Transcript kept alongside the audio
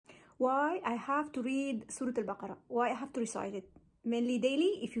why I have to read Surah Al-Baqarah, why I have to recite it, mainly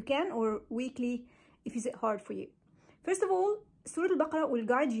daily if you can, or weekly if it's hard for you. First of all, Surah Al-Baqarah will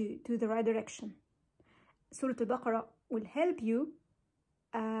guide you to the right direction. Surah Al-Baqarah will help you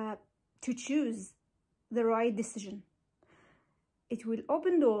to choose the right decision. It will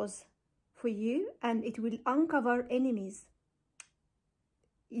open doors for you, and it will uncover enemies.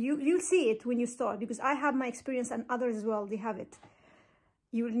 You'll see it when you start, because I have my experience and others as well, they have it.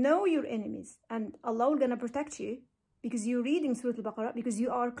 You will know your enemies, and Allah will gonna protect you because you're reading Surah Al-Baqarah, because you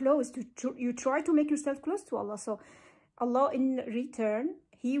are close to, you try to make yourself close to Allah. So Allah in return,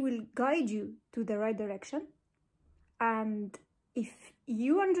 He will guide you to the right direction. And if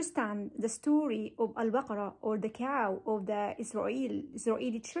you understand the story of Al-Baqarah, or the cow of the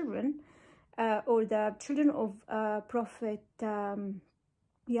Israeli children, or the children of Prophet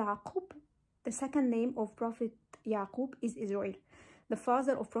Yaqub, the second name of Prophet Yaqub is Israel, the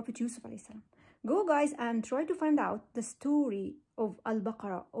father of Prophet Yusuf alayhi salam. Go guys and try to find out the story of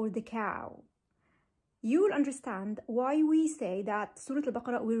Al-Baqarah, or the cow. You will understand why we say that Surah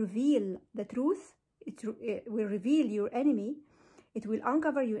Al-Baqarah will reveal the truth. It will reveal your enemy. It will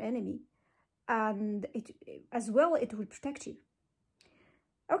uncover your enemy, and it will protect you.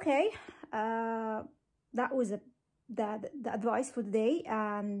 Okay, that was the advice for the day,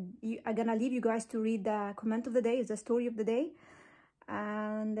 and I'm gonna leave you guys to read the comment of the day, the story of the day,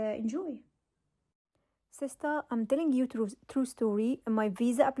 and enjoy. Sister, I'm telling you true story. My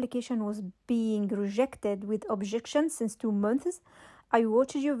visa application was being rejected with objections since 2 months. I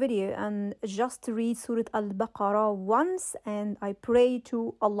watched your video and just read Surah Al-Baqarah once, and I pray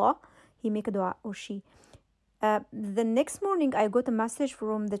to Allah. He make a dua, or she. The next morning, I got a message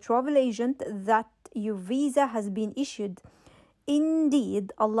from the travel agent that your visa has been issued.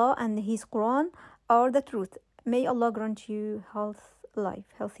 Indeed, Allah and His Quran are the truth. May Allah grant you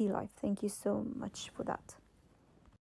healthy life. Thank you so much for that.